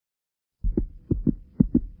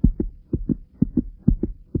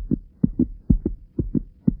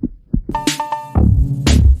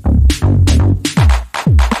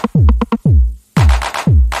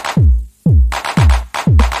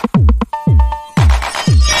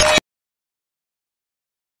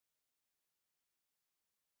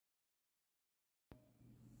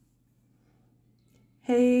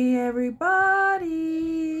Hey everybody!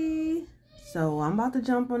 So I'm about to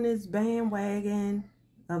jump on this bandwagon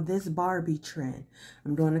of this Barbie trend.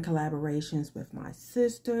 I'm doing the collaborations with my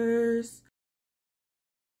sisters.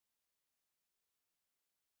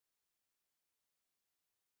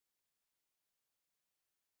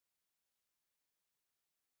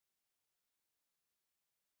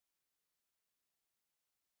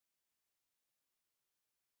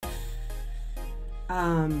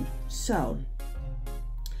 So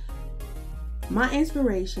my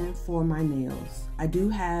inspiration for my nails, I do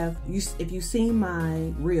have, if you've seen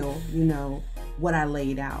my reel, you know what I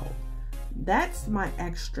laid out. That's my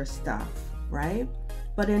extra stuff, right?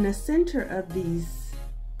 But in the center of these,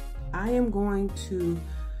 I am going to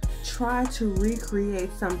try to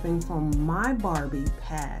recreate something from my Barbie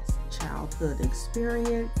past childhood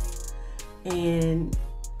experience. And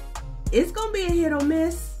it's gonna be a hit or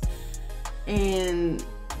miss. And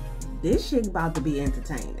this shit about to be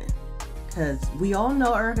entertaining. Because we all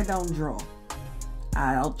know Erica don't draw.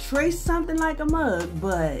 I'll trace something like a mug,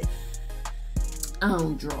 but I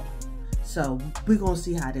don't draw. So we're going to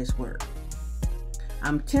see how this works.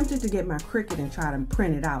 I'm tempted to get my Cricut and try to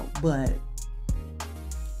print it out, but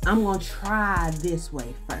I'm going to try this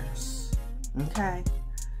way first. Okay?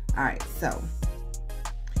 Alright, so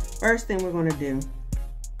first thing we're going to do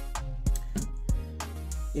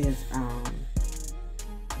is,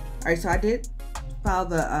 alright, so I did file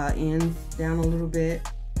the ends down a little bit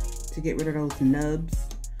to get rid of those nubs,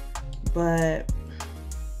 but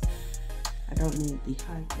I don't need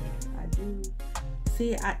dehydrator. I do.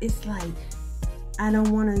 See, it's like I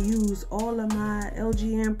don't want to use all of my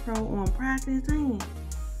LGN Pro on practice hands.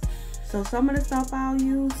 So some of the stuff I'll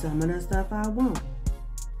use, some of the stuff I won't.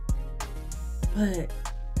 But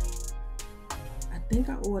I think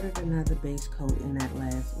I ordered another base coat in that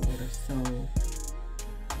last order, so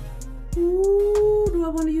ooh, do I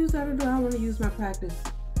want to use that or do I want to use my practice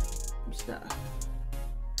stuff?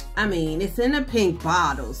 I mean, it's in a pink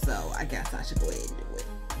bottle, so I guess I should go ahead and do it.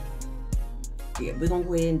 Yeah, we're going to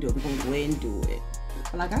go ahead and do it. We're going to go ahead and do it.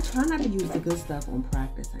 But like, I try not to use the good stuff on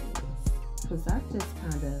practice hands, because that's just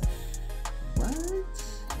kind of, what?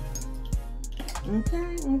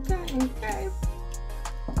 Okay.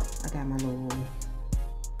 I got my little,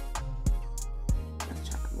 let's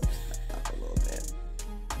try to move stuff up a little bit.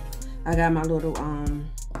 I got my little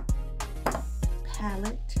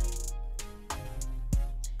palette.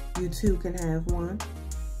 You too can have one.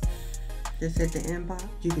 Just hit the inbox.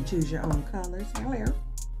 You can choose your own colors. Alright,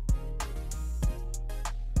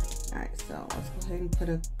 so let's go ahead and put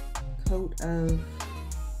a coat of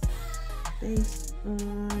base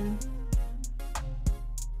on.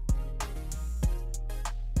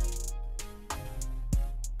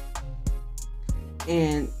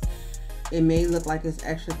 And it may look like it's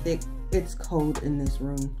extra thick. It's cold in this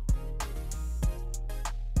room.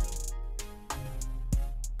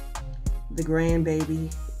 The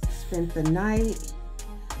grandbaby spent the night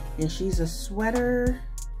and she's a sweater,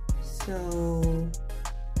 so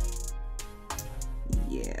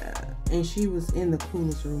yeah, and she was in the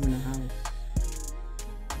coolest room in the house.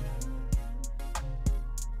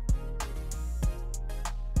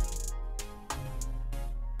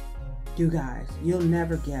 You guys, you'll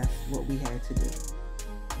never guess what we had to do.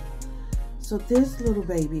 So this little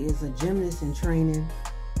baby is a gymnast in training,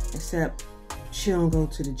 except she don't go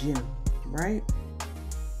to the gym, right?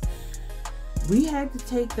 We had to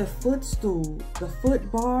take the footstool, the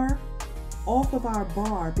foot bar, off of our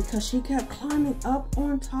bar because she kept climbing up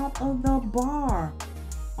on top of the bar.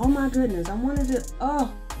 Oh my goodness, I wanted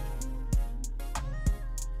to,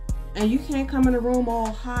 and you can't come in the room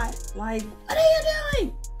all hot, like, what are you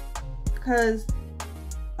doing? Because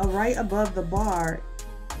right above the bar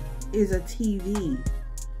is a TV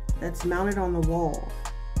that's mounted on the wall,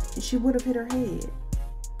 and she would have hit her head.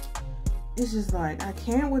 It's just like, I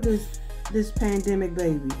can't with this pandemic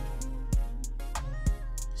baby.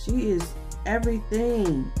 She is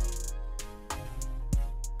everything.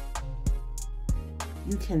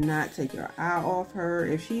 You cannot take your eye off her.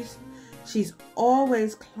 If she's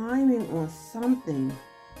always climbing on something.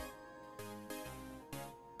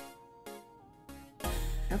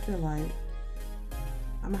 I feel like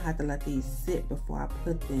I'm gonna have to let these sit before I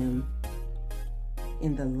put them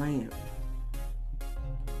in the lamp.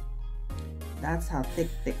 That's how thick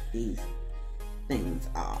these things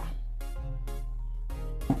are.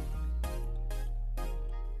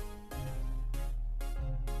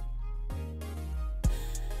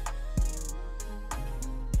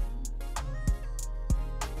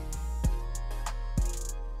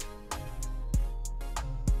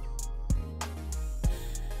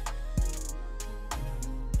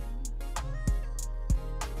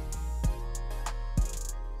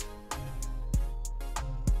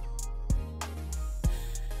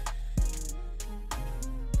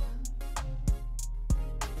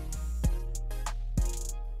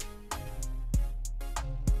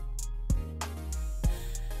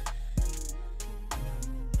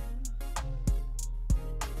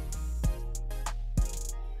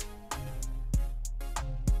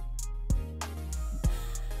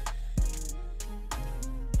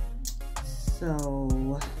 So,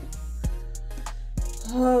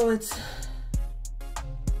 oh, it's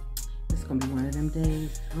gonna be one of them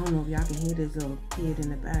days. I don't know if y'all can hear this little kid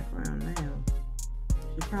in the background now.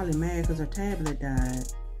 She's probably mad because her tablet died.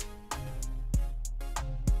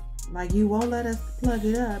 Like, you won't let us plug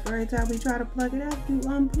it up. Every time we try to plug it up, you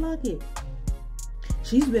unplug it.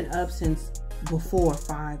 She's been up since before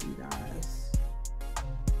 5, you guys.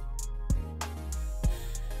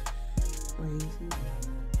 Crazy.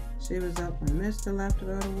 She was up when Mr. left to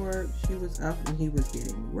go to work. She was up when he was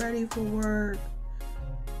getting ready for work.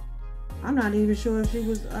 I'm not even sure if she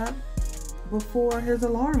was up before his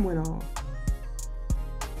alarm went off.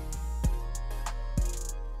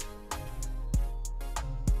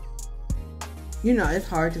 You know, it's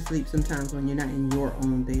hard to sleep sometimes when you're not in your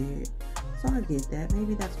own bed. So I get that.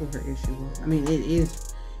 Maybe that's what her issue was. I mean, it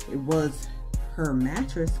was her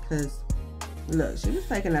mattress, because look, she was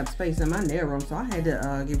taking up space in my nail room. So I had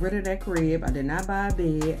to get rid of that crib. I did not buy a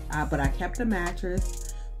bed, but I kept a mattress.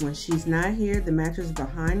 When she's not here, the mattress is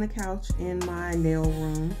behind the couch in my nail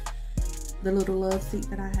room. The little love seat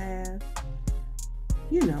that I have.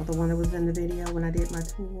 You know, the one that was in the video when I did my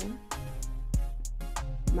tour.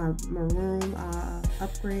 My room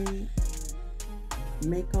upgrade,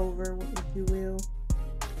 makeover, if you will.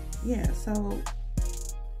 Yeah, so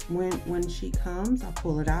when she comes, I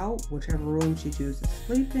pull it out, whichever room she chooses to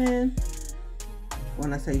sleep in.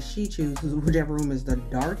 When I say she chooses, whichever room is the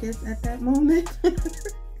darkest at that moment.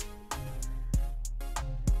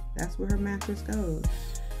 That's where her mattress goes.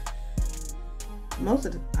 Most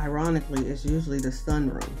of the, ironically, it's usually the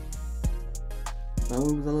sunroom. But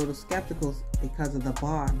we was a little skeptical because of the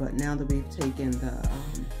bar, but now that we've taken the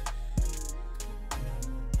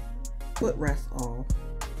footrest off,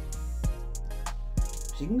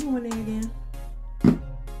 she can go in there again.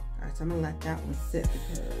 Alright, so I'm gonna let that one sit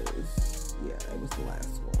because, yeah, it was the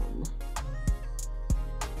last one.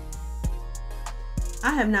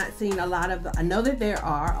 I have not seen a lot of, I know that there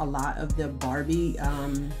are a lot of the Barbie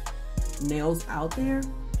nails out there.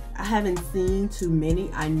 I haven't seen too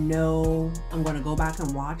many. I know I'm going to go back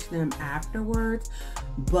and watch them afterwards,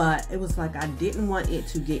 but it was like I didn't want it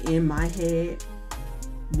to get in my head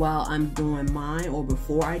while I'm doing mine or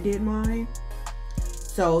before I did mine.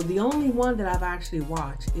 So the only one that I've actually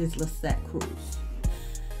watched is Lisette Cruz.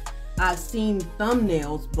 I've seen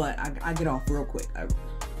thumbnails, but I get off real quick. I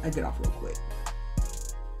get off real quick.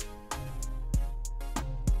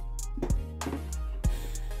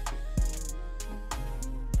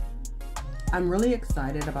 I'm really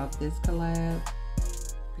excited about this collab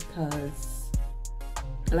because,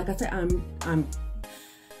 like I said, I'm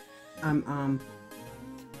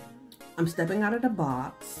stepping out of the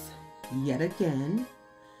box yet again,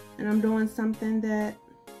 and I'm doing something that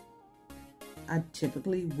I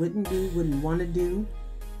typically wouldn't want to do,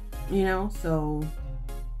 you know, so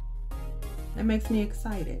that makes me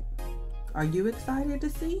excited. Are you excited to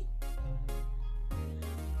see?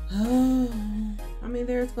 Oh, I mean,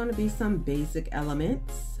 there's going to be some basic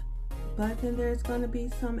elements, but then there's going to be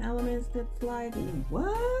some elements that's like,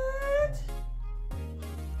 what?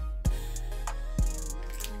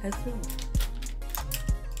 As well.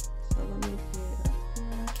 So let me get a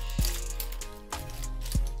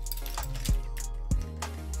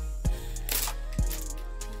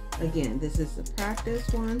brush. Again, this is the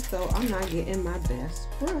practice one, so I'm not getting my best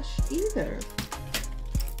brush either.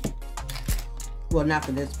 Well, not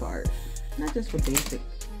for this part. Not just for basic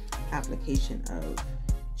application of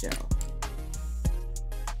gel.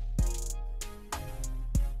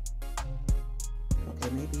 Okay,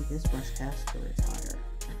 maybe this brush has to retire.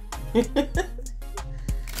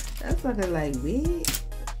 That's looking like weird.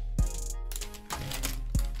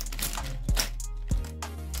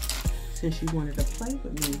 Since you wanted to play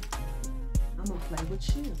with me, I'm gonna play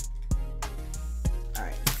with you.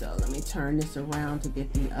 Alright, so let me turn this around to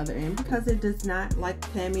get the other end because it does not, like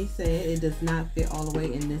Tammy said, it does not fit all the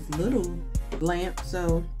way in this little lamp.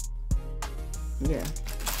 So yeah,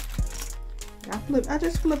 I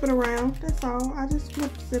just flip it around. That's all. I just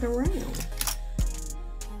flips it around.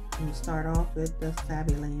 We'll start off with the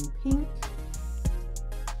Saviland pink.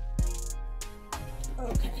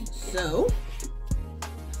 Okay, so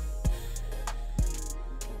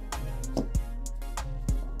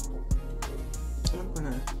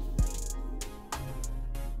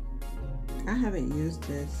I haven't used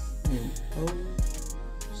this in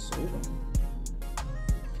so long.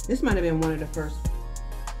 This might have been one of the first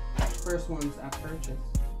ones I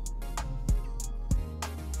purchased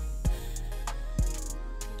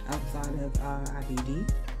outside of IBD.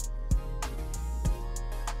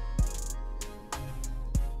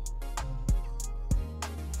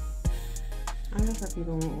 I guess I can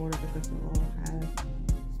go in order because we all have.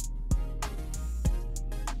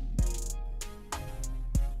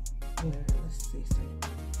 Yeah, let's see something.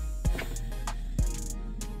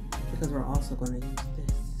 Because we're also going to use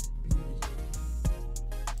this beauty.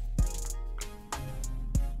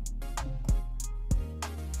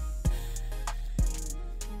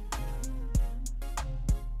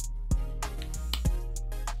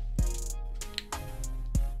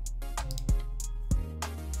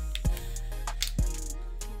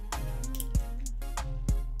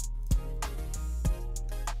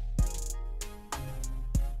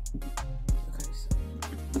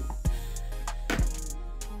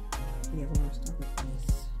 Yeah, we're going to start with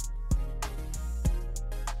these.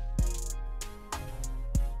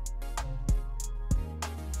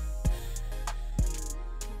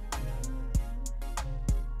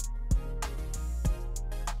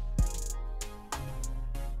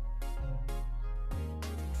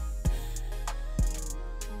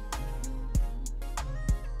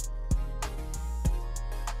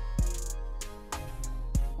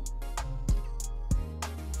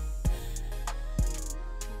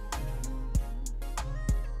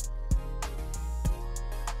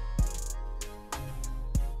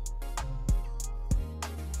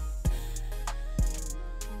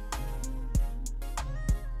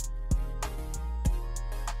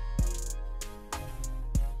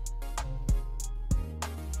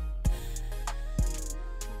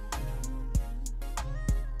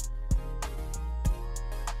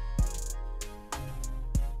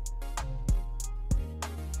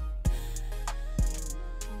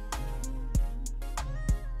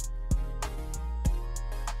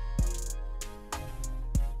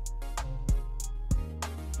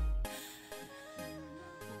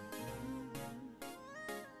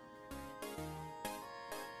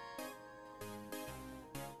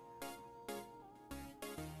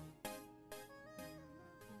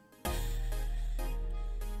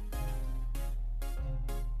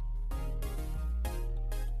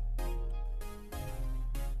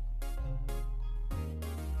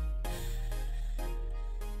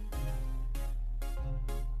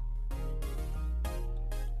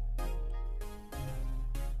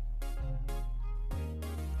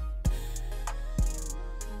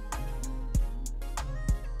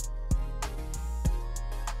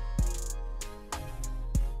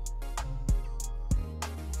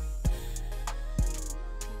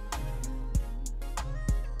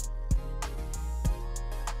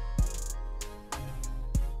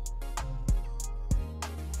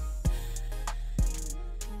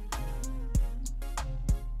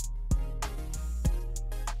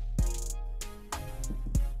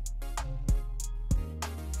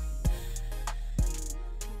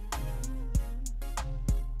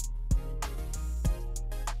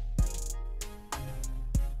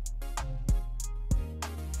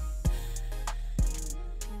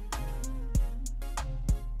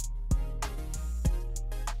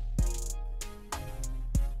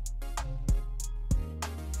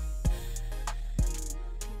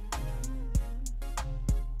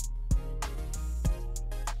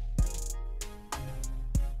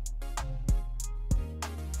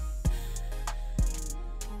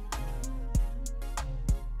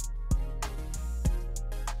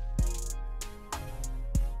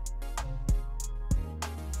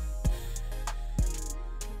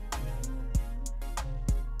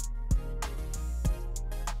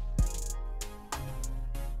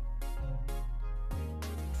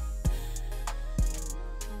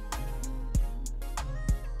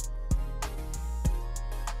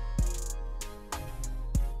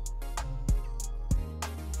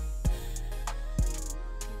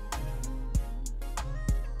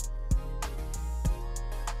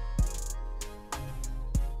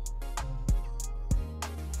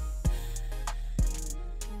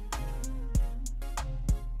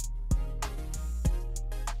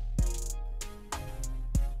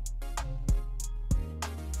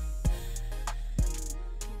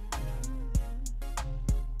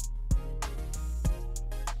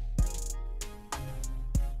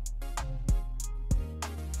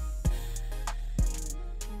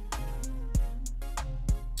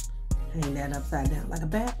 Hang that upside down like a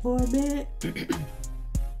bat for a bit.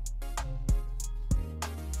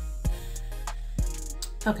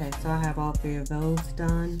 Okay, so I have all three of those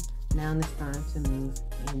done. Now it's time to move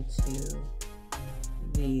into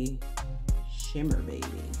the shimmer baby.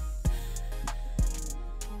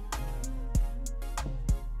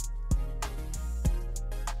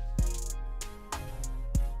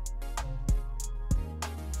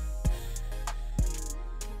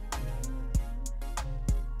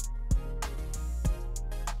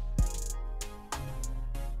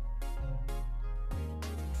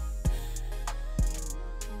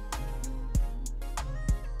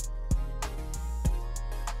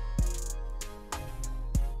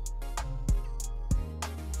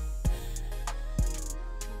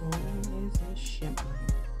 shimmery.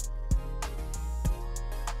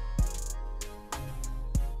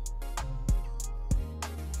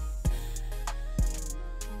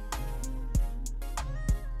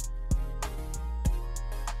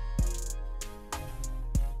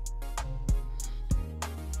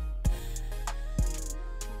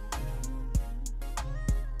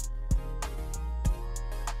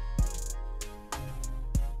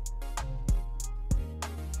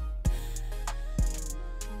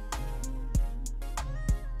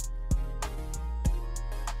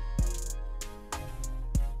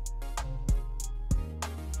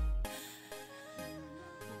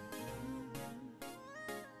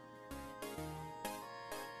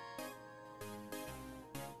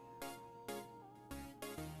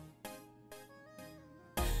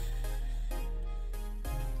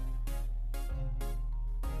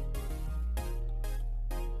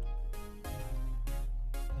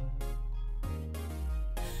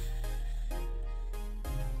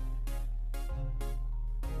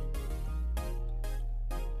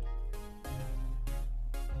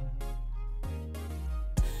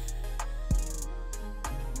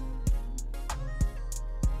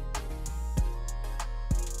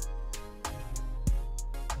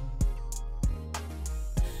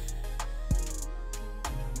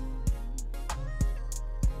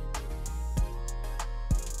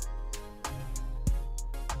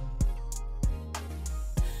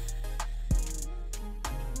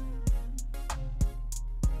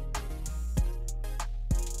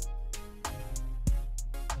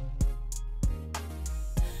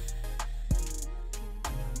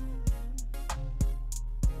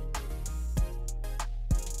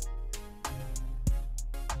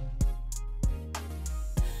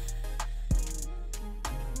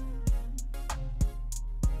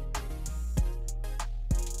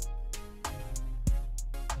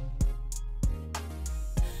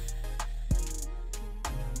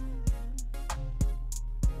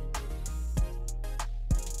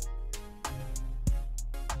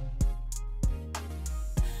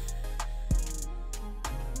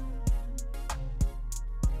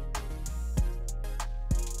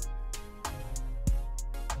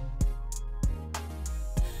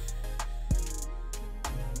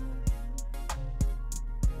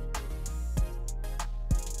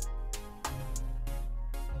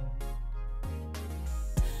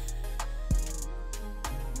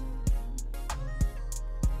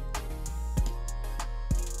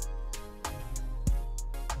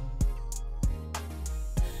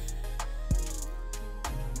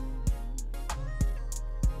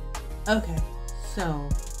 Okay, so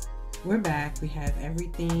we're back. We have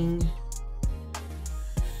everything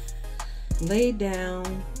laid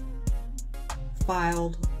down,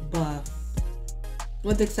 filed, buffed,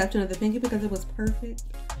 with the exception of the pinky because it was perfect.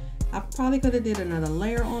 I probably could have did another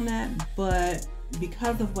layer on that, but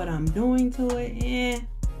because of what I'm doing to it,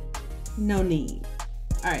 no need.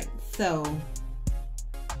 All right, so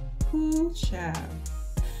cool child.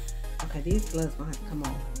 Okay, these gloves gonna have to come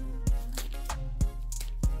off.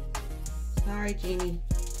 Sorry, Jeannie.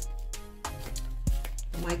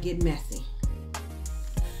 It might get messy.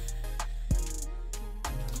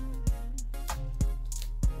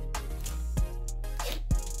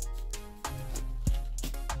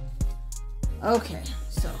 Okay,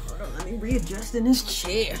 so hold on, let me readjust in this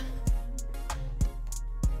chair.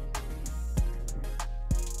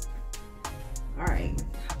 All right,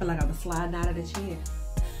 I feel like I was sliding out of the chair.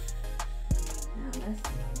 Now let's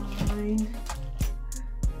find.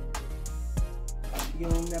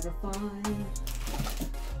 You'll never find.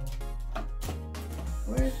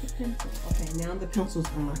 Where's the pencil? Okay, now the pencil's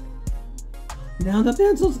gone. Now the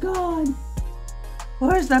pencil's gone.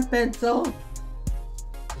 Where's that pencil?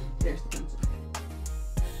 There's the pencil.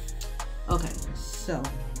 Okay, so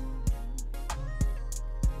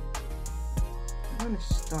I'm gonna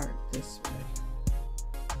start this way.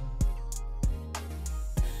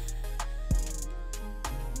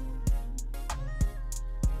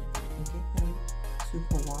 To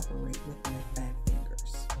cooperate with my fat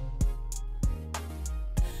fingers.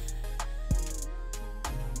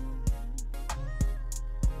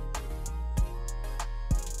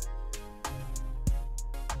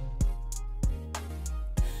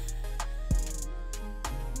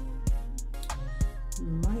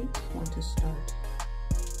 Might want to start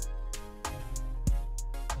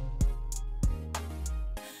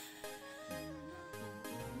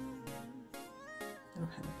I don't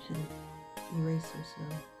have a pen. Eraser, so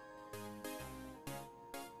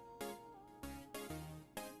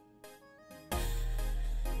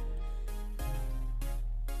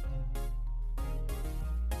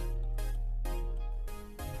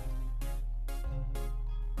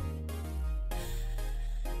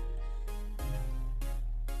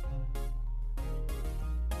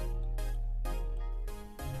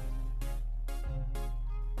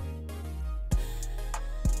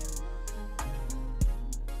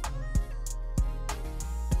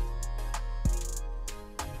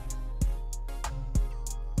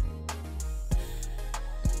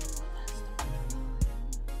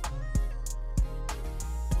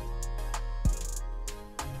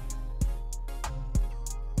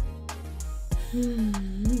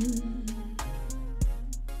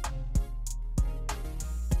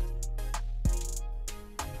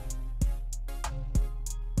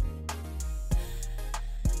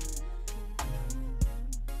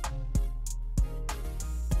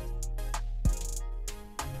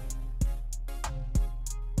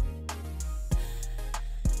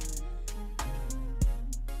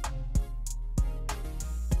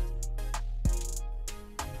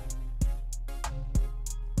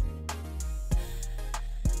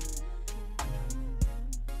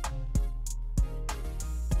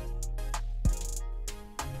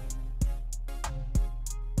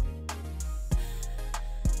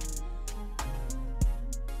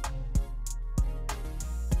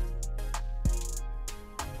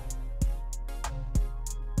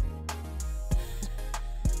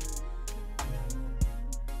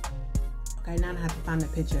Okay, now I have to find the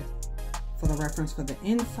picture for the reference for the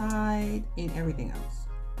inside and everything else.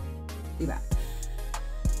 Be back.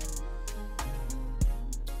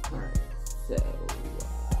 Alright, so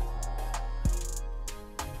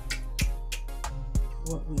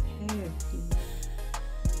what we have here.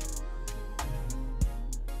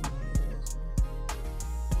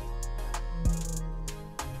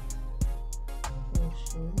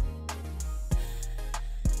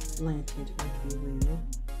 Slanted, if you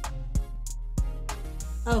will.